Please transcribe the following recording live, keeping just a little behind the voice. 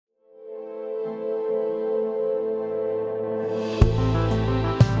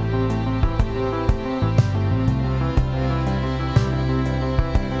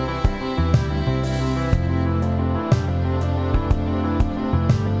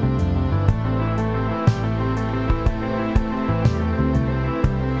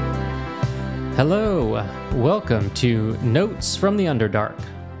Hello, welcome to Notes from the Underdark,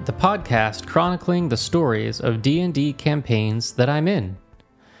 the podcast chronicling the stories of D&D campaigns that I'm in.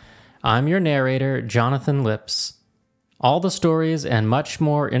 I'm your narrator, Jonathan Lips. All the stories and much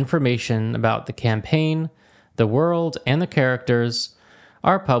more information about the campaign, the world, and the characters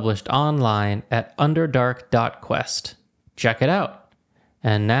are published online at underdark.quest. Check it out.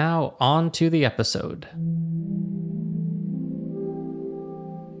 And now, on to the episode.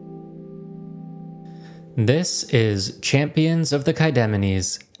 This is Champions of the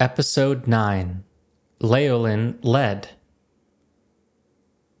Kaidemenes, Episode 9, Leolin Led.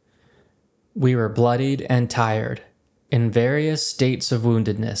 We were bloodied and tired, in various states of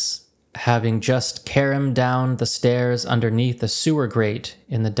woundedness, having just caromed down the stairs underneath the sewer grate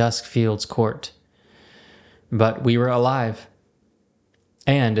in the Duskfield's court. But we were alive.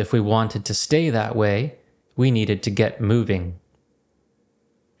 And if we wanted to stay that way, we needed to get moving.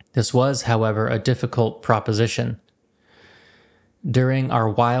 This was, however, a difficult proposition. During our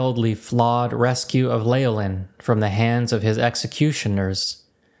wildly flawed rescue of Leolin from the hands of his executioners,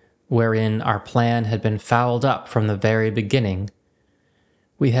 wherein our plan had been fouled up from the very beginning,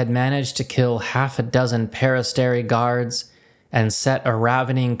 we had managed to kill half a dozen Peristeri guards and set a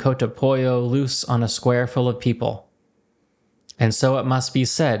ravening Cotapoyo loose on a square full of people. And so it must be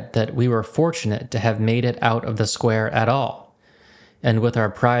said that we were fortunate to have made it out of the square at all, and with our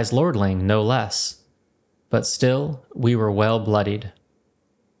prize lordling no less. But still, we were well bloodied.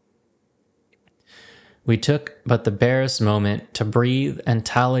 We took but the barest moment to breathe and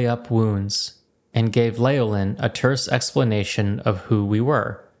tally up wounds, and gave Leolin a terse explanation of who we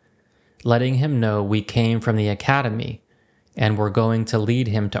were, letting him know we came from the academy and were going to lead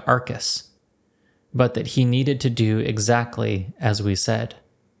him to Arcus, but that he needed to do exactly as we said.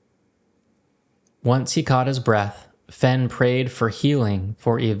 Once he caught his breath, Fen prayed for healing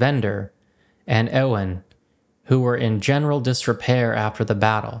for Evander and Eowyn, who were in general disrepair after the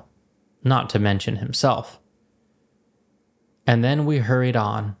battle, not to mention himself. And then we hurried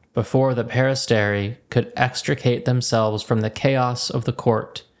on, before the Peristeri could extricate themselves from the chaos of the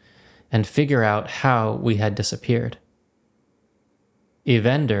court and figure out how we had disappeared.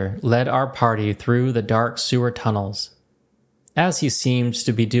 Evander led our party through the dark sewer tunnels, as he seemed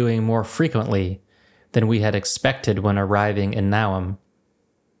to be doing more frequently than we had expected when arriving in Nauam.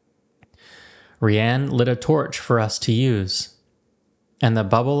 Rianne lit a torch for us to use, and the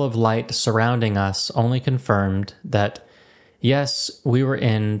bubble of light surrounding us only confirmed that, yes, we were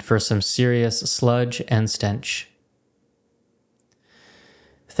in for some serious sludge and stench.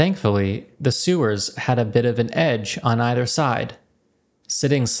 Thankfully, the sewers had a bit of an edge on either side,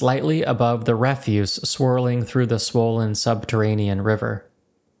 sitting slightly above the refuse swirling through the swollen subterranean river.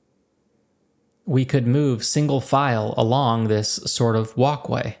 We could move single file along this sort of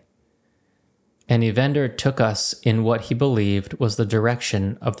walkway, and Evander took us in what he believed was the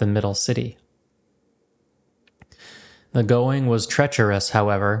direction of the middle city. The going was treacherous,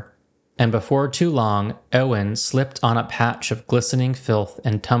 however, and before too long, Eowyn slipped on a patch of glistening filth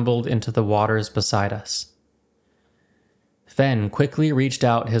and tumbled into the waters beside us. Fen quickly reached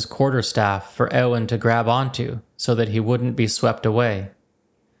out his quarterstaff for Eowyn to grab onto so that he wouldn't be swept away,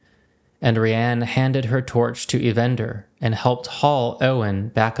 and Rianne handed her torch to Evander and helped haul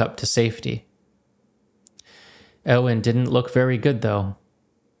Eowyn back up to safety. Eowyn didn't look very good, though.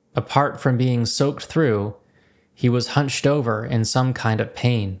 Apart from being soaked through, he was hunched over in some kind of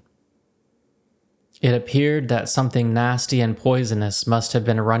pain. It appeared that something nasty and poisonous must have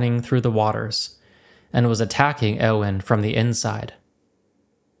been running through the waters and was attacking Eowyn from the inside.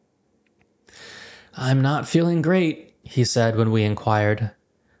 "I'm not feeling great," he said when we inquired,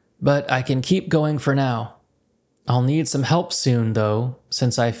 "but I can keep going for now. I'll need some help soon, though,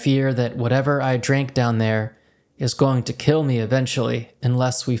 since I fear that whatever I drank down there is going to kill me eventually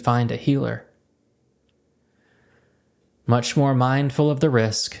unless we find a healer." Much more mindful of the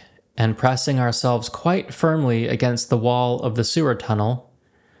risk, and pressing ourselves quite firmly against the wall of the sewer tunnel,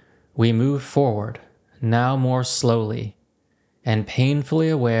 we moved forward, now more slowly, and painfully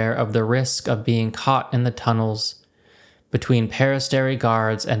aware of the risk of being caught in the tunnels between Peristeri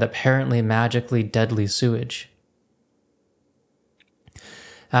guards and apparently magically deadly sewage.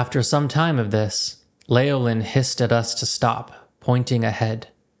 After some time of this, Leolin hissed at us to stop, pointing ahead.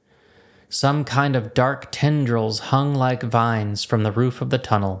 Some kind of dark tendrils hung like vines from the roof of the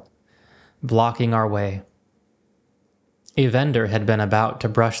tunnel, blocking our way. Evander had been about to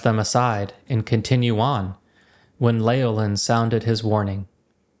brush them aside and continue on when Leolin sounded his warning.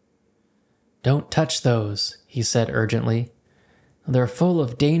 "Don't touch those," he said urgently. "They're full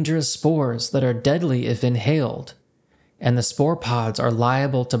of dangerous spores that are deadly if inhaled, and the spore pods are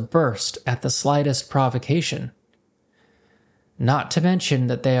liable to burst at the slightest provocation. Not to mention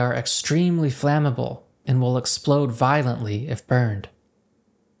that they are extremely flammable and will explode violently if burned.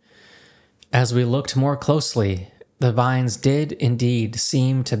 As we looked more closely, the vines did indeed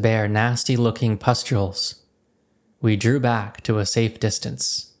seem to bear nasty-looking pustules. We drew back to a safe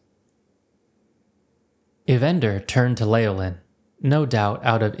distance. Evander turned to Leolin, no doubt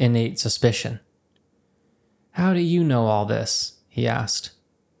out of innate suspicion. "How do you know all this?" he asked.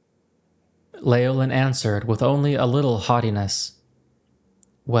 Leolin answered with only a little haughtiness.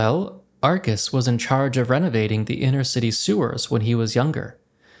 "Well, Arcus was in charge of renovating the inner city sewers when he was younger,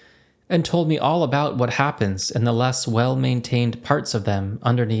 and told me all about what happens in the less well-maintained parts of them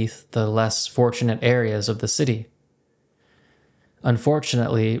underneath the less fortunate areas of the city.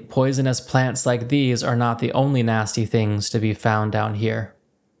 Unfortunately, poisonous plants like these are not the only nasty things to be found down here.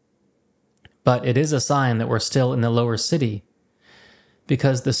 But it is a sign that we're still in the lower city,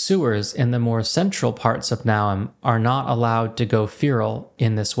 because the sewers in the more central parts of Naum are not allowed to go feral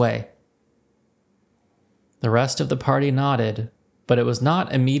in this way." The rest of the party nodded, but it was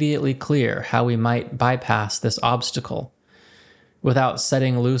not immediately clear how we might bypass this obstacle without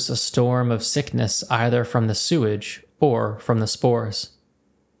setting loose a storm of sickness either from the sewage or from the spores.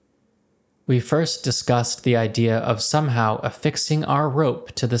 We first discussed the idea of somehow affixing our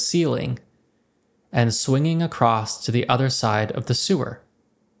rope to the ceiling and swinging across to the other side of the sewer,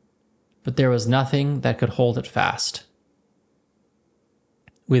 but there was nothing that could hold it fast.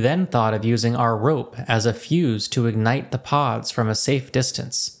 We then thought of using our rope as a fuse to ignite the pods from a safe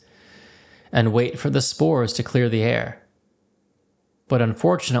distance and wait for the spores to clear the air. But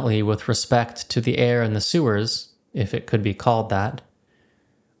unfortunately, with respect to the air in the sewers, if it could be called that,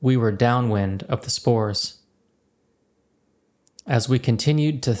 we were downwind of the spores. As we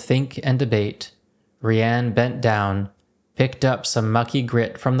continued to think and debate, Rianne bent down, picked up some mucky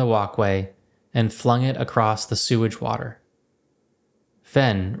grit from the walkway, and flung it across the sewage water.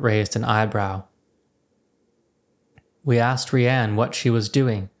 Fen raised an eyebrow. We asked Rianne what she was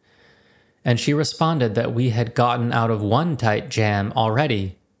doing, and she responded that we had gotten out of one tight jam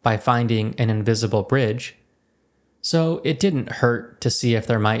already by finding an invisible bridge, so it didn't hurt to see if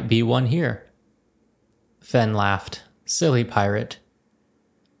there might be one here. Fen laughed. Silly pirate.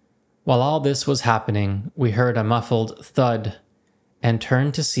 While all this was happening, we heard a muffled thud and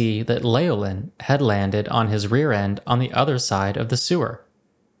turned to see that Leolin had landed on his rear end on the other side of the sewer.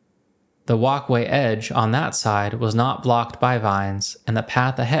 The walkway edge on that side was not blocked by vines, and the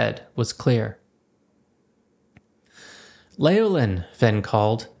path ahead was clear. "Leolin," Fen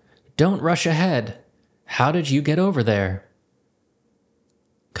called, "don't rush ahead. How did you get over there?"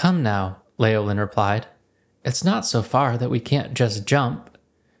 "Come now," Leolin replied. "It's not so far that we can't just jump.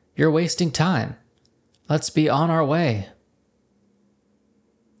 You're wasting time. Let's be on our way."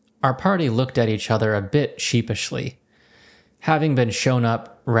 Our party looked at each other a bit sheepishly, having been shown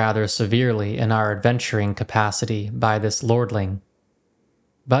up rather severely in our adventuring capacity by this lordling.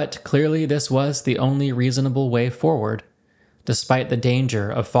 But clearly this was the only reasonable way forward, despite the danger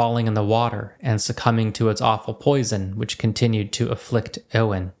of falling in the water and succumbing to its awful poison which continued to afflict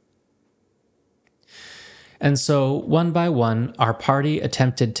Owen. And so, one by one, our party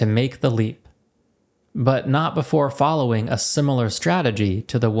attempted to make the leap, but not before following a similar strategy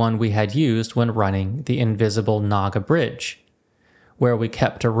to the one we had used when running the invisible Naga bridge, where we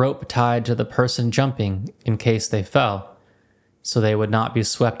kept a rope tied to the person jumping in case they fell, so they would not be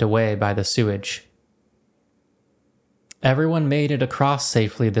swept away by the sewage. Everyone made it across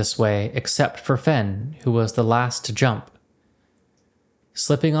safely this way except for Fen, who was the last to jump.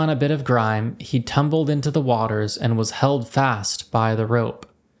 Slipping on a bit of grime, he tumbled into the waters and was held fast by the rope,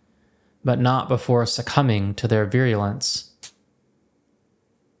 but not before succumbing to their virulence.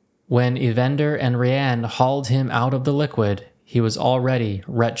 When Evander and Rianne hauled him out of the liquid, he was already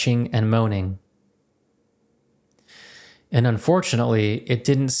retching and moaning. And unfortunately, it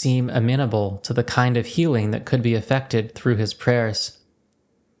didn't seem amenable to the kind of healing that could be effected through his prayers.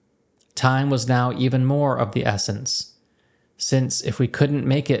 Time was now even more of the essence, since if we couldn't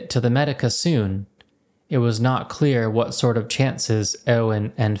make it to the Medica soon, it was not clear what sort of chances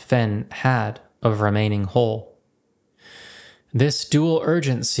Owen and Fen had of remaining whole. This dual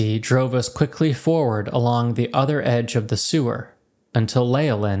urgency drove us quickly forward along the other edge of the sewer, until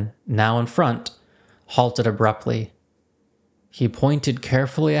Leolin, now in front, halted abruptly. He pointed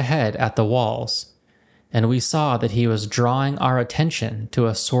carefully ahead at the walls, and we saw that he was drawing our attention to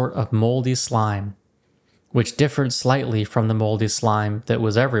a sort of moldy slime, which differed slightly from the moldy slime that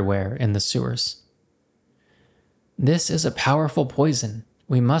was everywhere in the sewers. "This is a powerful poison.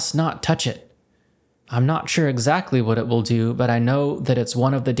 We must not touch it. I'm not sure exactly what it will do, but I know that it's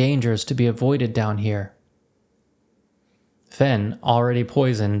one of the dangers to be avoided down here. Finn, already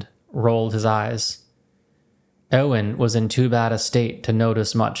poisoned, rolled his eyes. Owen was in too bad a state to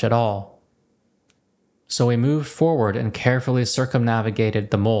notice much at all. So we moved forward and carefully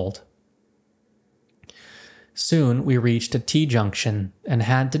circumnavigated the mold. Soon we reached a T-junction and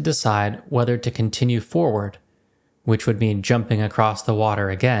had to decide whether to continue forward, which would mean jumping across the water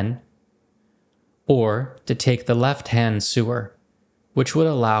again, or to take the left-hand sewer, which would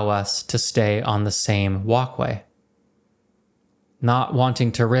allow us to stay on the same walkway. Not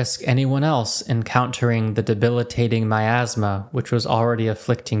wanting to risk anyone else encountering the debilitating miasma which was already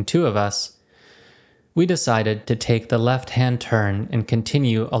afflicting two of us, we decided to take the left-hand turn and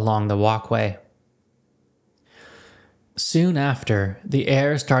continue along the walkway. Soon after, the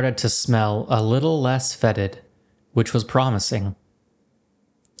air started to smell a little less fetid, which was promising.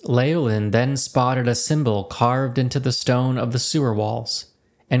 Leolin then spotted a symbol carved into the stone of the sewer walls,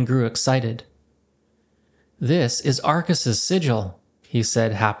 and grew excited. "This is Arcus's sigil," he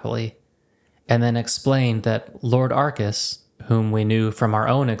said happily, and then explained that Lord Arcus, whom we knew from our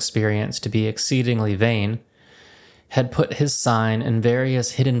own experience to be exceedingly vain, had put his sign in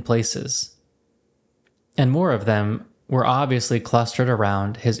various hidden places, and more of them were obviously clustered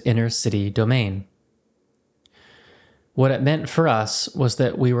around his inner city domain. What it meant for us was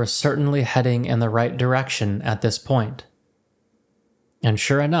that we were certainly heading in the right direction at this point. And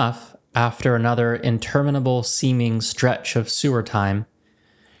sure enough, after another interminable seeming stretch of sewer time,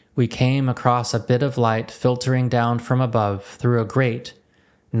 we came across a bit of light filtering down from above through a grate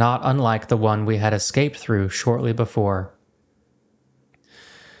not unlike the one we had escaped through shortly before.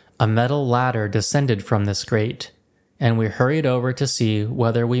 A metal ladder descended from this grate, and we hurried over to see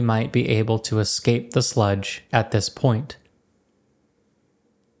whether we might be able to escape the sludge at this point.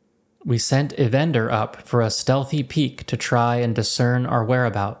 We sent Evander up for a stealthy peek to try and discern our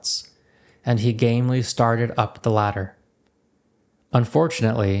whereabouts, and he gamely started up the ladder.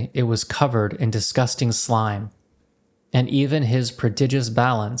 Unfortunately, it was covered in disgusting slime, and even his prodigious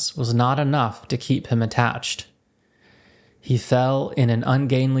balance was not enough to keep him attached. He fell in an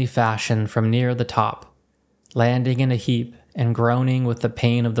ungainly fashion from near the top, landing in a heap and groaning with the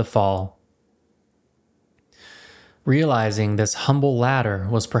pain of the fall. Realizing this humble ladder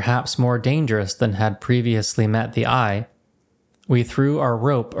was perhaps more dangerous than had previously met the eye, we threw our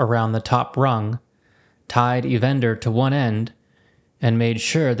rope around the top rung, tied Evander to one end, and made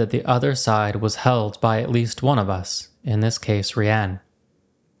sure that the other side was held by at least one of us, in this case Rianne.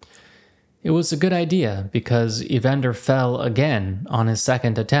 It was a good idea because Evander fell again on his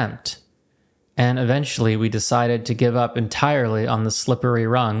second attempt, and eventually we decided to give up entirely on the slippery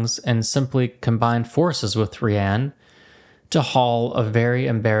rungs and simply combine forces with Rianne to haul a very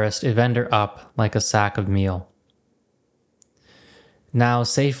embarrassed Evander up like a sack of meal. Now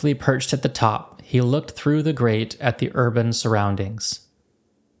safely perched at the top, he looked through the grate at the urban surroundings.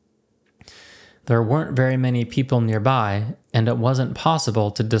 There weren't very many people nearby, and it wasn't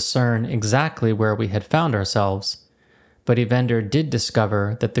possible to discern exactly where we had found ourselves, but Evander did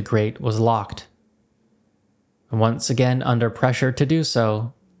discover that the grate was locked. Once again under pressure to do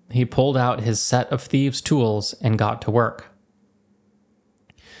so, he pulled out his set of thieves' tools and got to work.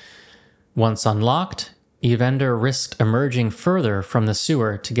 Once unlocked, Evander risked emerging further from the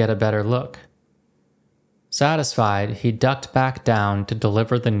sewer to get a better look. Satisfied, he ducked back down to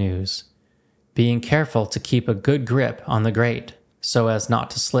deliver the news, being careful to keep a good grip on the grate so as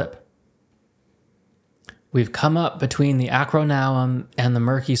not to slip. "We've come up between the Acronaum and the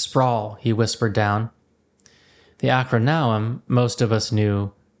murky sprawl," he whispered down. The Acronaum, most of us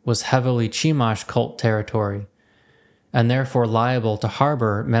knew, was heavily Chemosh cult territory, and therefore liable to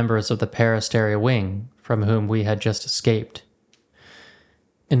harbor members of the Peristeria wing, from whom we had just escaped.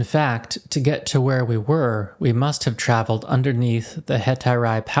 In fact, to get to where we were, we must have traveled underneath the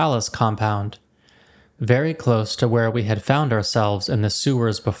Hetairai Palace compound, very close to where we had found ourselves in the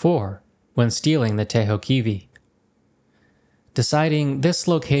sewers before, when stealing the Tehokivi. Deciding this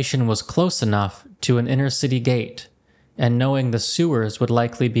location was close enough to an inner city gate, and knowing the sewers would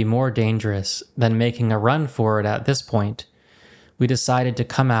likely be more dangerous than making a run for it at this point, we decided to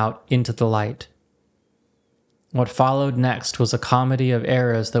come out into the light. What followed next was a comedy of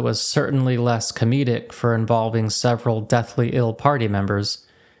errors that was certainly less comedic for involving several deathly ill party members,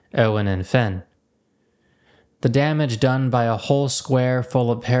 Owen and Finn. The damage done by a whole square full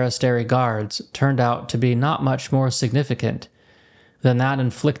of Peristeri guards turned out to be not much more significant than that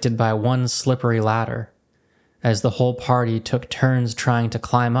inflicted by one slippery ladder, as the whole party took turns trying to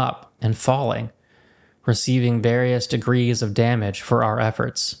climb up and falling, receiving various degrees of damage for our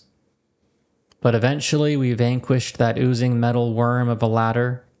efforts. but eventually we vanquished that oozing metal worm of a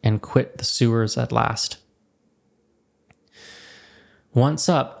ladder and quit the sewers at last. Once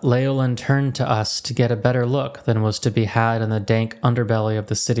up, Leolin turned to us to get a better look than was to be had in the dank underbelly of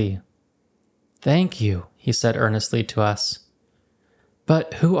the city. "Thank you," he said earnestly to us.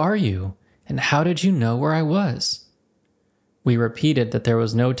 "But who are you, and how did you know where I was?" We repeated that there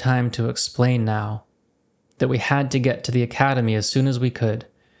was no time to explain now, that we had to get to the academy as soon as we could,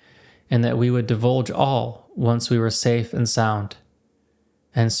 and that we would divulge all once we were safe and sound.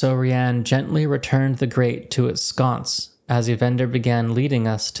 And so Rianne gently returned the grate to its sconce as Evander began leading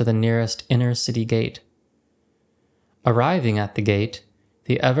us to the nearest inner city gate. Arriving at the gate,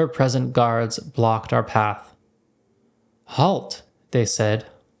 the ever-present guards blocked our path. "Halt," they said,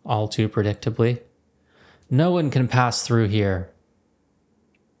 all too predictably. "No one can pass through here."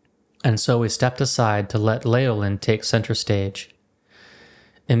 And so we stepped aside to let Leolin take center stage.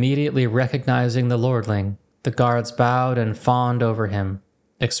 Immediately recognizing the lordling, the guards bowed and fawned over him,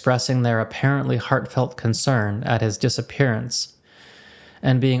 expressing their apparently heartfelt concern at his disappearance,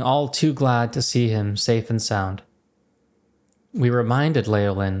 and being all too glad to see him safe and sound. We reminded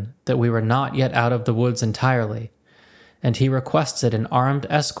Leolin that we were not yet out of the woods entirely, and he requested an armed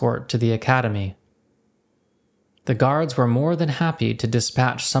escort to the academy. The guards were more than happy to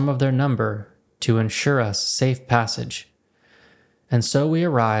dispatch some of their number to ensure us safe passage, and so we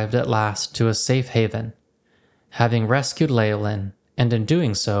arrived at last to a safe haven, having rescued Leolin, and in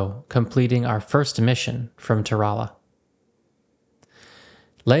doing so, completing our first mission from Tirala.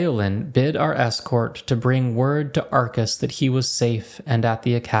 Leolin bid our escort to bring word to Arcus that he was safe and at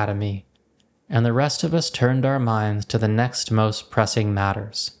the academy, and the rest of us turned our minds to the next most pressing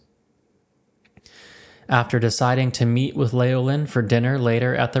matters. After deciding to meet with Leolin for dinner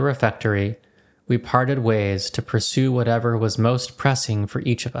later at the refectory, we parted ways to pursue whatever was most pressing for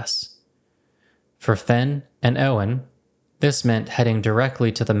each of us. For Fen and Owen, this meant heading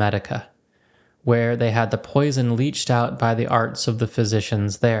directly to the Medica, where they had the poison leached out by the arts of the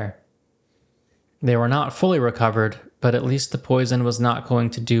physicians there. They were not fully recovered, but at least the poison was not going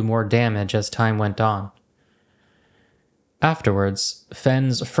to do more damage as time went on. Afterwards,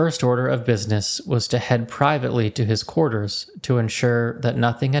 Fen's first order of business was to head privately to his quarters to ensure that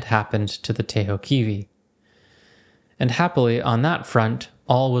nothing had happened to the Tehokivi. And happily on that front,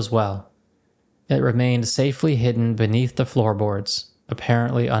 all was well. It remained safely hidden beneath the floorboards,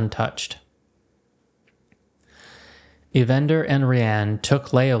 apparently untouched. Evander and Rianne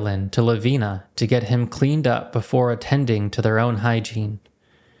took Leolin to Lavina to get him cleaned up before attending to their own hygiene,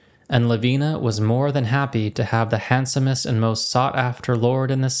 and Lavina was more than happy to have the handsomest and most sought-after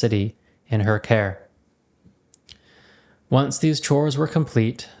lord in the city in her care. Once these chores were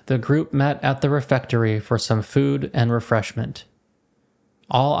complete, the group met at the refectory for some food and refreshment.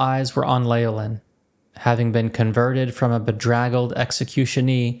 All eyes were on Leolin, having been converted from a bedraggled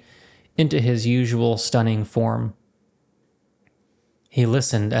executionee into his usual stunning form. He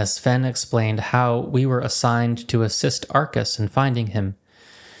listened as Fen explained how we were assigned to assist Arcus in finding him,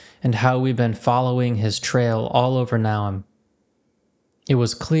 and how we'd been following his trail all over Naum. It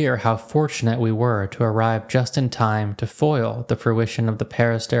was clear how fortunate we were to arrive just in time to foil the fruition of the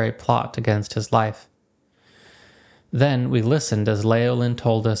Peristeri plot against his life. Then we listened as Leolin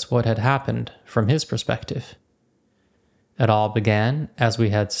told us what had happened from his perspective. It all began, as we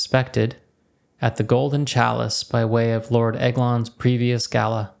had suspected, at the Golden Chalice by way of Lord Eglon's previous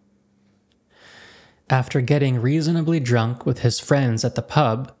gala. After getting reasonably drunk with his friends at the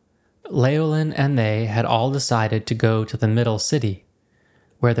pub, Leolin and they had all decided to go to the middle city,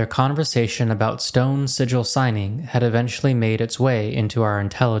 where their conversation about stone sigil signing had eventually made its way into our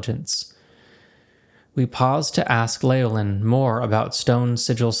intelligence. We paused to ask Leolin more about stone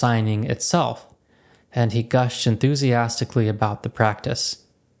sigil signing itself, and he gushed enthusiastically about the practice.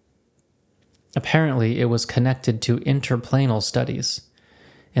 Apparently it was connected to interplanal studies,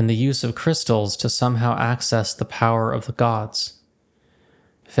 and the use of crystals to somehow access the power of the gods.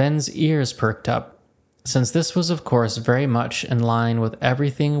 Fen's ears perked up, since this was of course very much in line with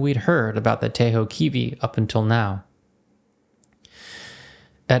everything we'd heard about the Tehokivi up until now.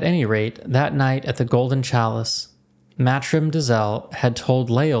 At any rate, that night at the Golden Chalice, Matrim Dazelle had told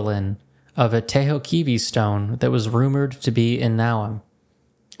Leolin of a Tehokivi stone that was rumored to be in Naum,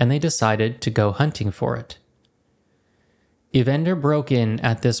 and they decided to go hunting for it. Evander broke in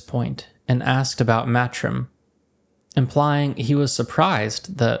at this point and asked about Matrim, implying he was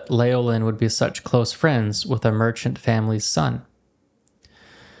surprised that Leolin would be such close friends with a merchant family's son.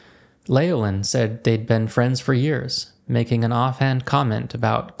 Leolin said they'd been friends for years, making an offhand comment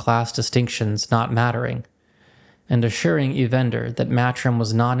about class distinctions not mattering, and assuring Evander that Matrim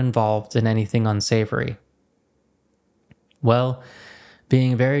was not involved in anything unsavory. Well,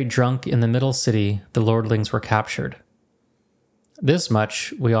 being very drunk in the middle city, the lordlings were captured. This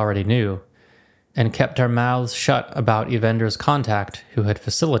much we already knew, and kept our mouths shut about Evander's contact who had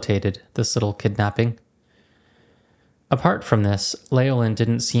facilitated this little kidnapping. Apart from this, Leolin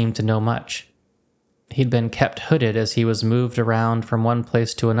didn't seem to know much. He'd been kept hooded as he was moved around from one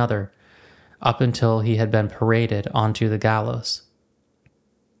place to another, up until he had been paraded onto the gallows.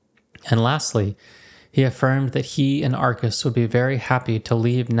 And lastly, he affirmed that he and Arcus would be very happy to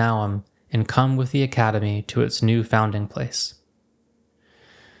leave Naum and come with the Academy to its new founding place.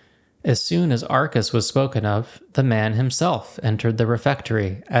 As soon as Arcus was spoken of, the man himself entered the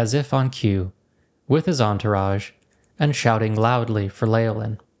refectory as if on cue, with his entourage, and shouting loudly for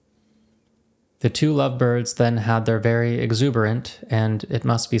Leolin. The two lovebirds then had their very exuberant, and it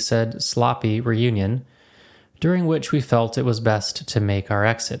must be said sloppy, reunion, during which we felt it was best to make our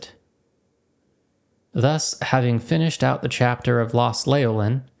exit. Thus, having finished out the chapter of Lost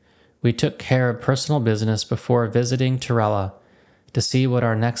Leolin, we took care of personal business before visiting Torella to see what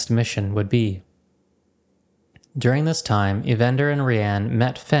our next mission would be. During this time, Evander and Rianne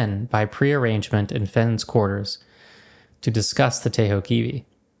met Fen by pre-arrangement in Fen's quarters to discuss the Tehokivi.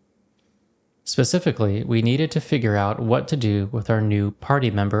 Specifically, we needed to figure out what to do with our new party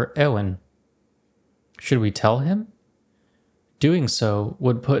member, Eowyn. Should we tell him? Doing so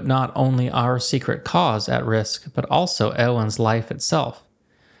would put not only our secret cause at risk, but also Eowyn's life itself,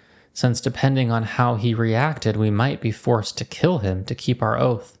 since depending on how he reacted, we might be forced to kill him to keep our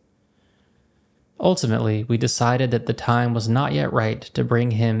oath. Ultimately, we decided that the time was not yet right to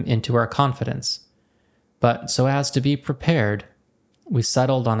bring him into our confidence, but so as to be prepared, we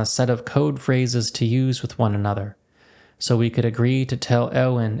settled on a set of code phrases to use with one another, so we could agree to tell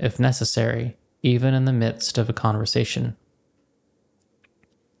Eowyn if necessary, even in the midst of a conversation.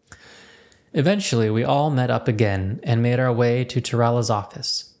 Eventually, we all met up again and made our way to Torella's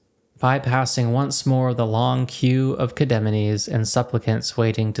office, bypassing once more the long queue of cademones and supplicants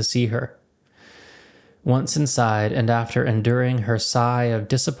waiting to see her. Once inside, and after enduring her sigh of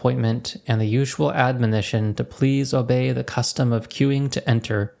disappointment and the usual admonition to please obey the custom of queuing to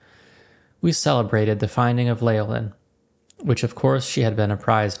enter, we celebrated the finding of Leolin, which of course she had been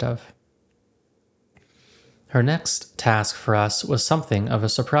apprised of. Her next task for us was something of a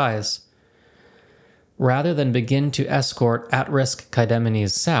surprise. Rather than begin to escort at-risk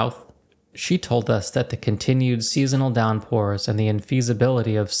cademones south, she told us that the continued seasonal downpours and the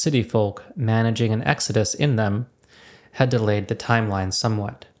infeasibility of city folk managing an exodus in them had delayed the timeline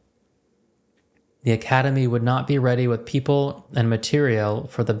somewhat. The Academy would not be ready with people and material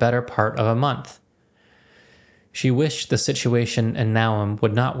for the better part of a month. She wished the situation in Naum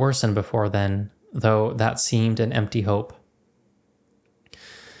would not worsen before then, though that seemed an empty hope.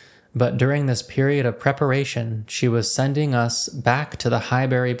 But during this period of preparation, she was sending us back to the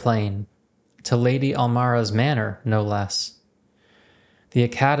Highbury Plain, to Lady Almara's manor, no less. The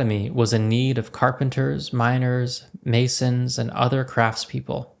Academy was in need of carpenters, miners, masons, and other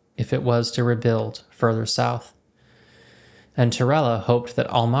craftspeople if it was to rebuild further south. And Torella hoped that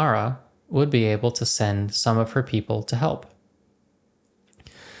Almara would be able to send some of her people to help.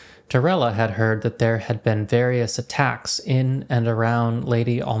 Torella had heard that there had been various attacks in and around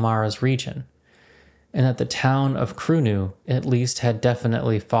Lady Almara's region, and that the town of Crunu at least had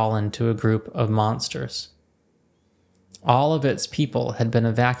definitely fallen to a group of monsters. All of its people had been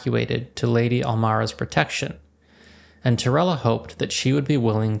evacuated to Lady Almara's protection, and Torella hoped that she would be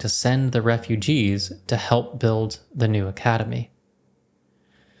willing to send the refugees to help build the new academy.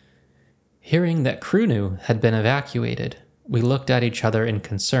 Hearing that Crunu had been evacuated, we looked at each other in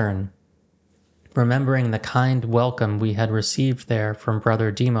concern, remembering the kind welcome we had received there from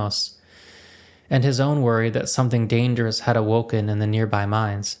Brother Demos, and his own worry that something dangerous had awoken in the nearby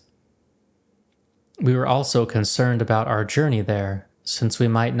mines. We were also concerned about our journey there, since we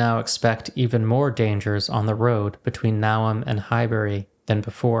might now expect even more dangers on the road between Naum and Highbury than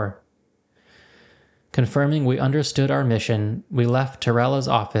before. Confirming we understood our mission, we left Torella's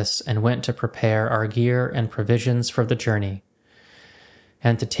office and went to prepare our gear and provisions for the journey,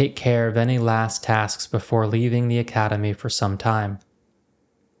 and to take care of any last tasks before leaving the academy for some time.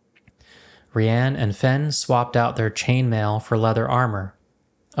 Rianne and Fen swapped out their chainmail for leather armor,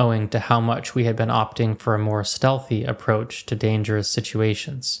 owing to how much we had been opting for a more stealthy approach to dangerous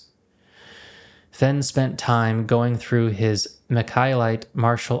situations. Fen spent time going through his Mikhailite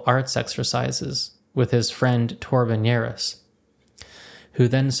martial arts exercises with his friend Torben Yaris, who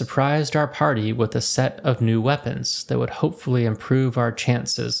then surprised our party with a set of new weapons that would hopefully improve our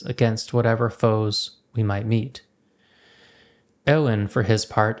chances against whatever foes we might meet. Owen, for his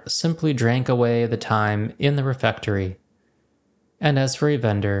part, simply drank away the time in the refectory, and as for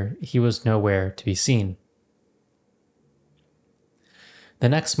Evander, he was nowhere to be seen. The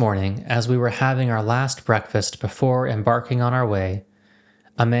next morning, as we were having our last breakfast before embarking on our way,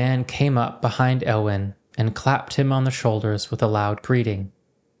 a man came up behind Elwyn and clapped him on the shoulders with a loud greeting.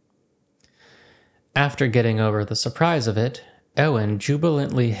 After getting over the surprise of it, Elwyn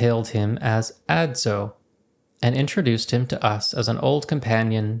jubilantly hailed him as Adzo, and introduced him to us as an old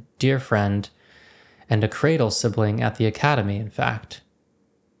companion, dear friend, and a cradle sibling at the academy, in fact.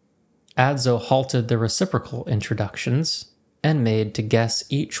 Adzo halted the reciprocal introductions and made to guess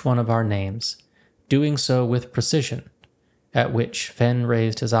each one of our names, doing so with precision, at which Fenn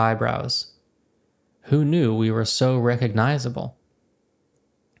raised his eyebrows. Who knew we were so recognizable?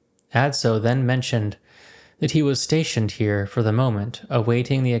 Adzo then mentioned that he was stationed here for the moment,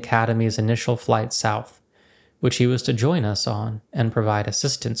 awaiting the Academy's initial flight south, which he was to join us on and provide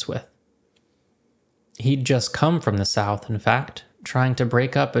assistance with. He'd just come from the south, in fact, trying to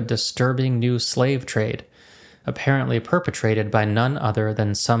break up a disturbing new slave trade, apparently perpetrated by none other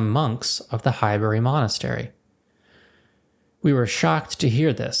than some monks of the Highbury Monastery. We were shocked to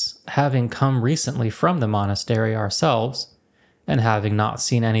hear this, having come recently from the monastery ourselves, and having not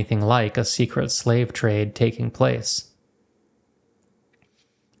seen anything like a secret slave trade taking place.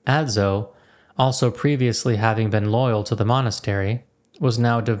 Adzo, also previously having been loyal to the monastery, was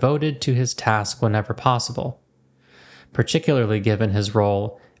now devoted to his task whenever possible, particularly given his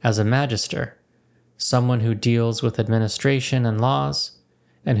role as a magister, someone who deals with administration and laws,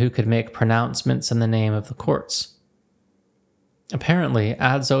 and who could make pronouncements in the name of the courts. Apparently,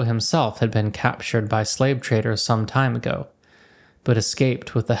 Adzo himself had been captured by slave traders some time ago, but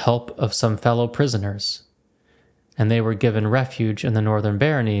escaped with the help of some fellow prisoners, and they were given refuge in the northern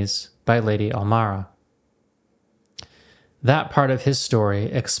baronies by Lady Almara. That part of his story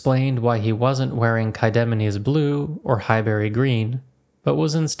explained why he wasn't wearing Kaidemene's blue or Highbury green, but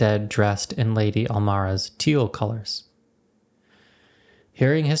was instead dressed in Lady Almara's teal colors.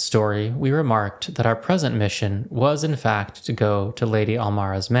 Hearing his story, we remarked that our present mission was in fact to go to Lady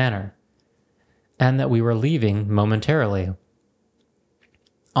Almara's manor, and that we were leaving momentarily.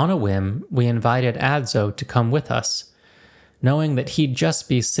 On a whim, we invited Adzo to come with us, knowing that he'd just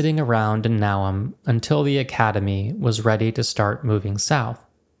be sitting around in Nowham until the academy was ready to start moving south.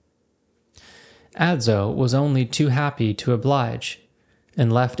 Adzo was only too happy to oblige,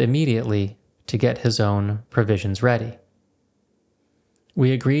 and left immediately to get his own provisions ready.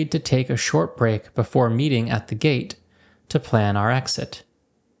 We agreed to take a short break before meeting at the gate to plan our exit.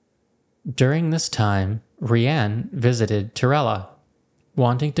 During this time, Rianne visited Tyrella,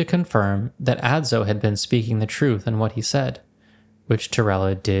 wanting to confirm that Adzo had been speaking the truth in what he said, which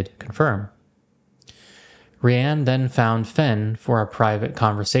Tyrella did confirm. Rianne then found Fenn for a private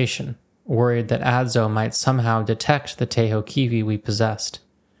conversation, worried that Adzo might somehow detect the Tehokivi we possessed.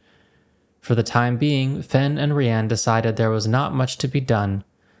 For the time being, Fenn and Rianne decided there was not much to be done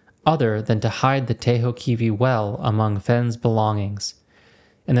other than to hide the Tehokivi well among Fenn's belongings,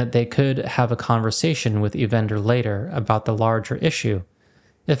 and that they could have a conversation with Evander later about the larger issue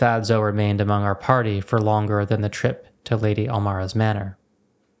if Adzo remained among our party for longer than the trip to Lady Almara's manor.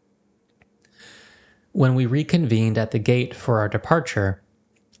 When we reconvened at the gate for our departure,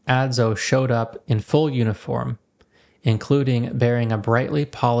 Adzo showed up in full uniform, including bearing a brightly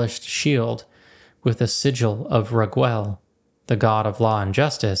polished shield with the sigil of Raguel, the god of law and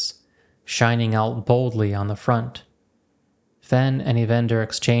justice, shining out boldly on the front. Fenn and Evander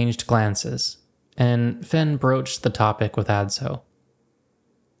exchanged glances, and Fenn broached the topic with Adzo.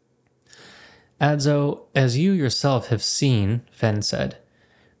 Adzo, as you yourself have seen, Fenn said,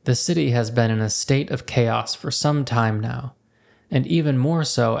 the city has been in a state of chaos for some time now, and even more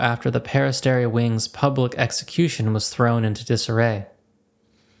so after the Peristeri Wing's public execution was thrown into disarray.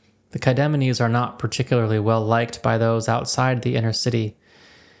 The Kaidemenes are not particularly well liked by those outside the inner city,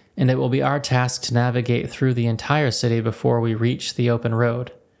 and it will be our task to navigate through the entire city before we reach the open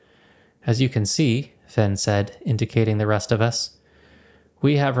road. As you can see, Fenn said, indicating the rest of us,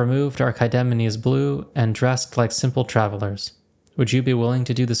 we have removed our Kaidemenes blue and dressed like simple travelers. Would you be willing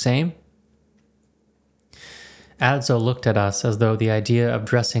to do the same? Adzo looked at us as though the idea of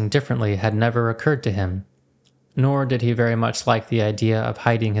dressing differently had never occurred to him, nor did he very much like the idea of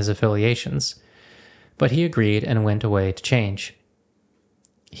hiding his affiliations, but he agreed and went away to change.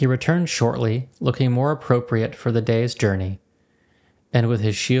 He returned shortly, looking more appropriate for the day's journey, and with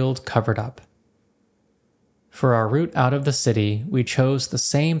his shield covered up. For our route out of the city, we chose the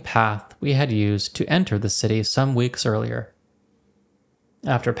same path we had used to enter the city some weeks earlier.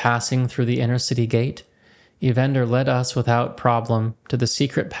 After passing through the inner city gate, Evander led us without problem to the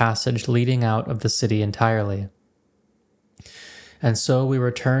secret passage leading out of the city entirely. And so we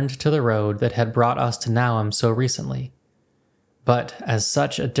returned to the road that had brought us to Naum so recently, but as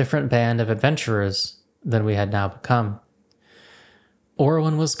such a different band of adventurers than we had now become.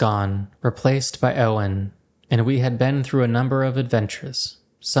 Orwin was gone, replaced by Owen, and we had been through a number of adventures,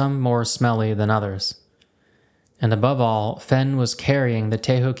 some more smelly than others. And above all, Fenn was carrying the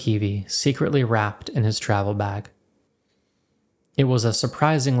Tehokivi secretly wrapped in his travel bag. It was a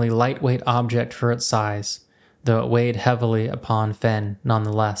surprisingly lightweight object for its size, though it weighed heavily upon Fenn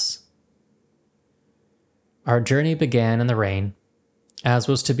nonetheless. Our journey began in the rain, as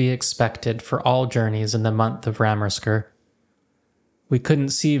was to be expected for all journeys in the month of Ramersker. We couldn't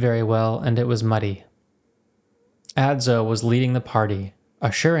see very well, and it was muddy. Adzo was leading the party,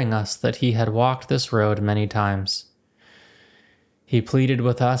 assuring us that he had walked this road many times. He pleaded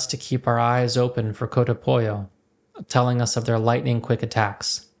with us to keep our eyes open for Cotopoyo, telling us of their lightning-quick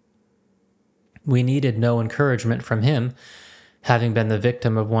attacks. We needed no encouragement from him, having been the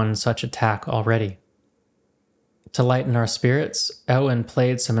victim of one such attack already. To lighten our spirits, Owen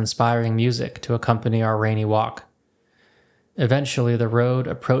played some inspiring music to accompany our rainy walk. Eventually, the road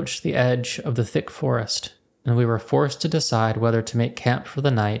approached the edge of the thick forest, and we were forced to decide whether to make camp for the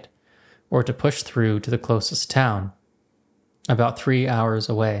night or to push through to the closest town, about 3 hours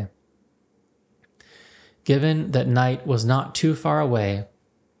away. Given that night was not too far away,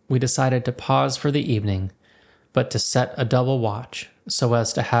 we decided to pause for the evening, but to set a double watch so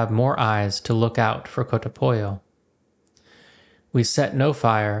as to have more eyes to look out for Cotopoyo. We set no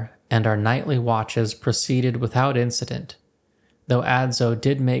fire, and our nightly watches proceeded without incident, though Adzo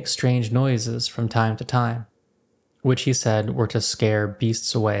did make strange noises from time to time, which he said were to scare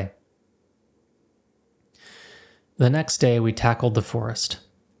beasts away. The next day we tackled the forest.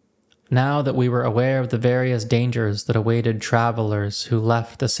 Now that we were aware of the various dangers that awaited travelers who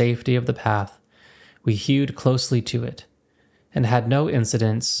left the safety of the path, we hewed closely to it, and had no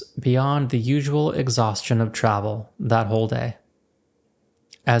incidents beyond the usual exhaustion of travel that whole day.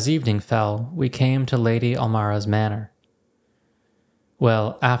 As evening fell, we came to Lady Almara's manor.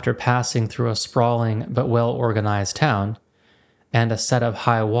 Well, after passing through a sprawling but well-organized town, and a set of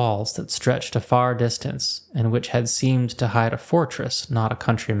high walls that stretched a far distance and which had seemed to hide a fortress, not a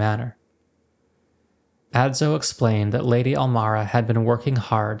country manor, Adzo explained that Lady Almara had been working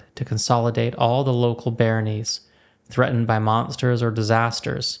hard to consolidate all the local baronies threatened by monsters or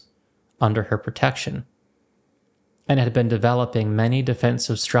disasters under her protection, and had been developing many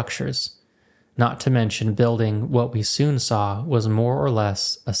defensive structures, not to mention building what we soon saw was more or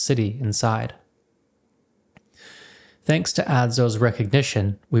less a city inside. Thanks to Adzo's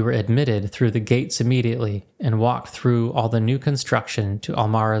recognition, we were admitted through the gates immediately and walked through all the new construction to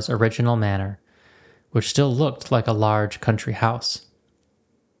Almara's original manor, which still looked like a large country house.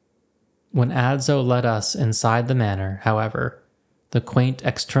 When Adzo led us inside the manor, however, the quaint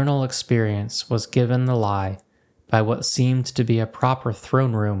external experience was given the lie by what seemed to be a proper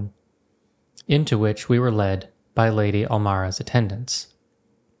throne room, into which we were led by Lady Almara's attendants.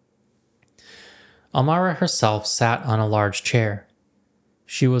 Almara herself sat on a large chair.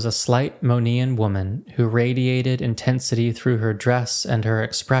 She was a slight Monian woman who radiated intensity through her dress and her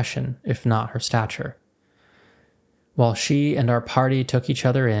expression, if not her stature. While she and our party took each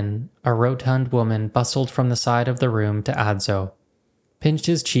other in, a rotund woman bustled from the side of the room to Adzo, pinched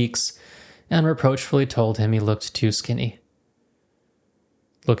his cheeks, and reproachfully told him he looked too skinny.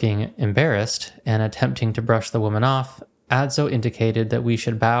 Looking embarrassed and attempting to brush the woman off, Adzo indicated that we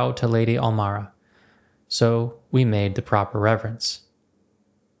should bow to Lady Almara, so we made the proper reverence.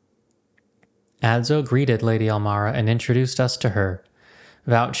 Adzo greeted Lady Almara and introduced us to her,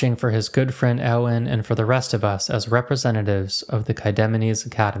 vouching for his good friend Owen and for the rest of us as representatives of the Kaidemenes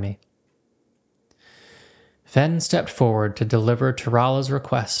Academy. Fenn stepped forward to deliver Tirala's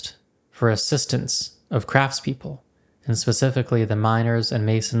request for assistance of craftspeople, and specifically the miners and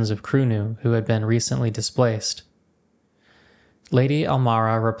masons of Krunu who had been recently displaced. Lady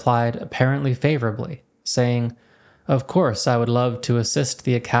Almara replied apparently favorably, saying, "Of course, I would love to assist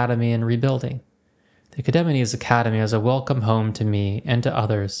the Academy in rebuilding. The Kaidemenes Academy is a welcome home to me and to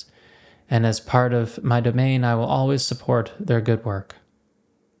others, and as part of my domain I will always support their good work."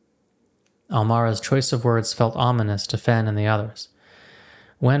 Almara's choice of words felt ominous to Fenn and the others.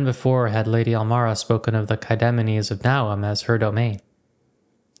 When before had Lady Almara spoken of the Kaidemenes of Naum as her domain?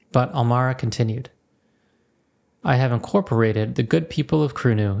 But Almara continued, "I have incorporated the good people of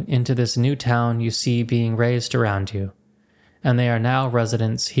Krunu into this new town you see being raised around you, and they are now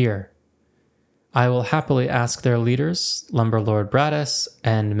residents here. I will happily ask their leaders, Lumberlord Bradis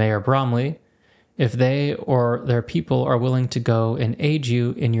and Mayor Bromley, if they or their people are willing to go and aid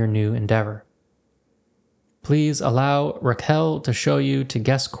you in your new endeavor. Please allow Raquel to show you to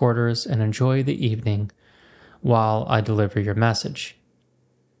guest quarters and enjoy the evening while I deliver your message.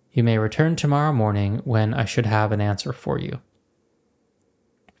 You may return tomorrow morning when I should have an answer for you."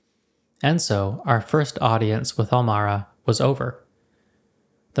 And so, our first audience with Almara was over.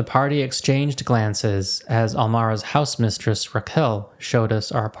 The party exchanged glances as Almara's housemistress Raquel showed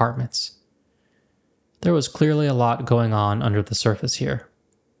us our apartments. There was clearly a lot going on under the surface here.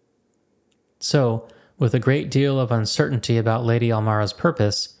 So, with a great deal of uncertainty about Lady Almara's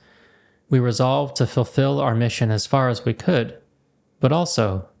purpose, we resolved to fulfill our mission as far as we could, but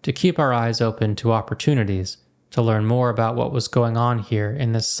also to keep our eyes open to opportunities to learn more about what was going on here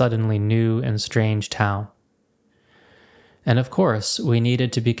in this suddenly new and strange town. And of course, we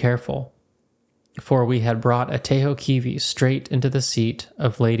needed to be careful, for we had brought a Tejo Kiwi straight into the seat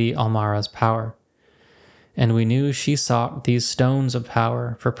of Lady Almara's power, and we knew she sought these stones of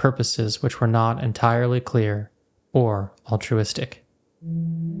power for purposes which were not entirely clear or altruistic.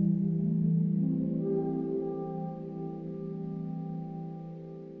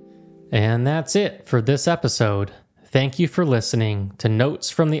 And that's it for this episode. Thank you for listening to Notes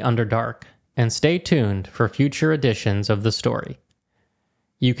from the Underdark, and stay tuned for future editions of the story.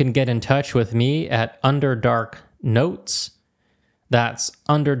 You can get in touch with me at Underdark Notes. That's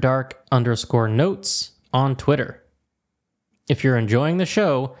Underdark_notes on Twitter. If you're enjoying the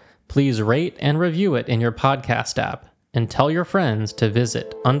show, please rate and review it in your podcast app, and tell your friends to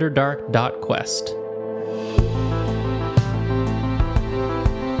visit underdark.quest.